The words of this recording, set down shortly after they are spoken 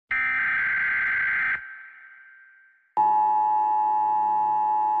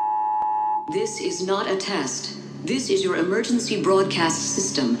This is not a test. This is your emergency broadcast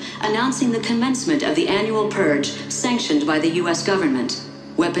system announcing the commencement of the annual purge sanctioned by the U.S. government.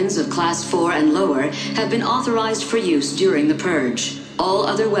 Weapons of Class 4 and lower have been authorized for use during the purge. All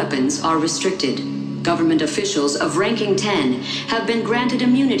other weapons are restricted. Government officials of ranking 10 have been granted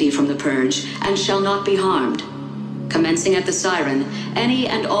immunity from the purge and shall not be harmed. Commencing at the siren, any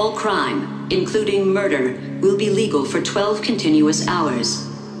and all crime, including murder, will be legal for 12 continuous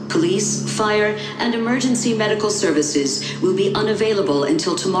hours. Police, fire, and emergency medical services will be unavailable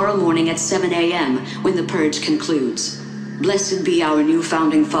until tomorrow morning at 7 a.m. when the purge concludes. Blessed be our new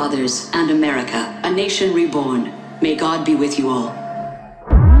founding fathers and America, a nation reborn. May God be with you all.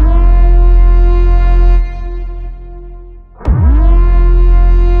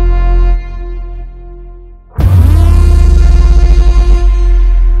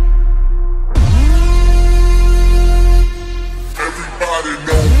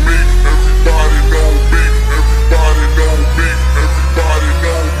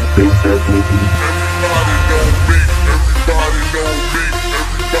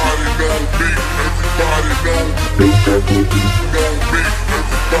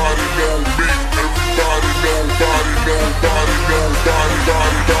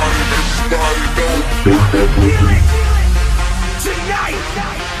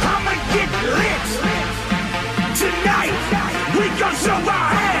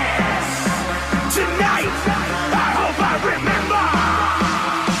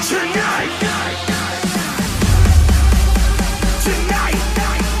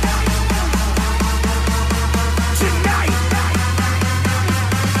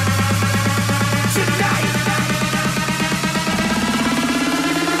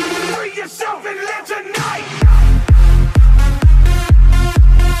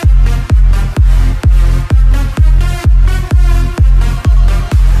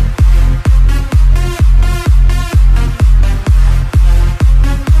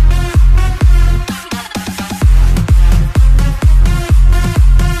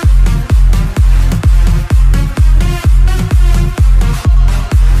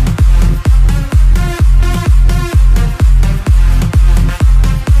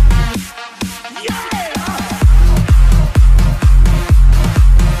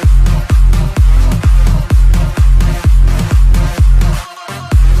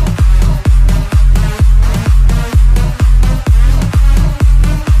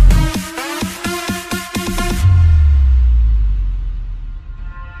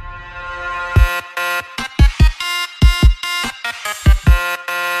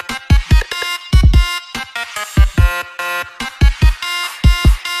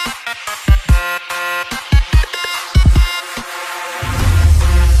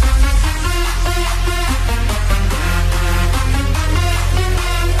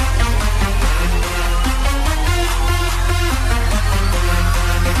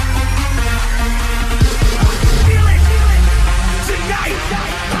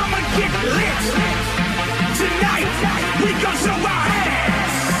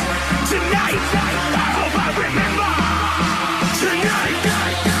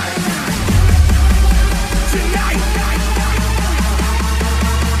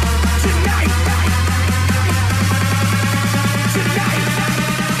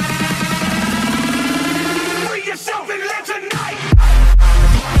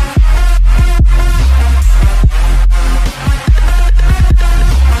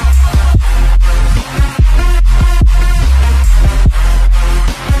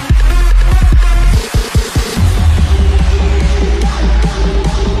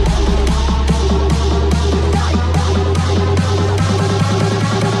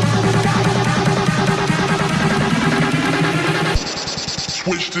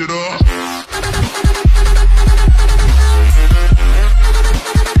 Switched it up.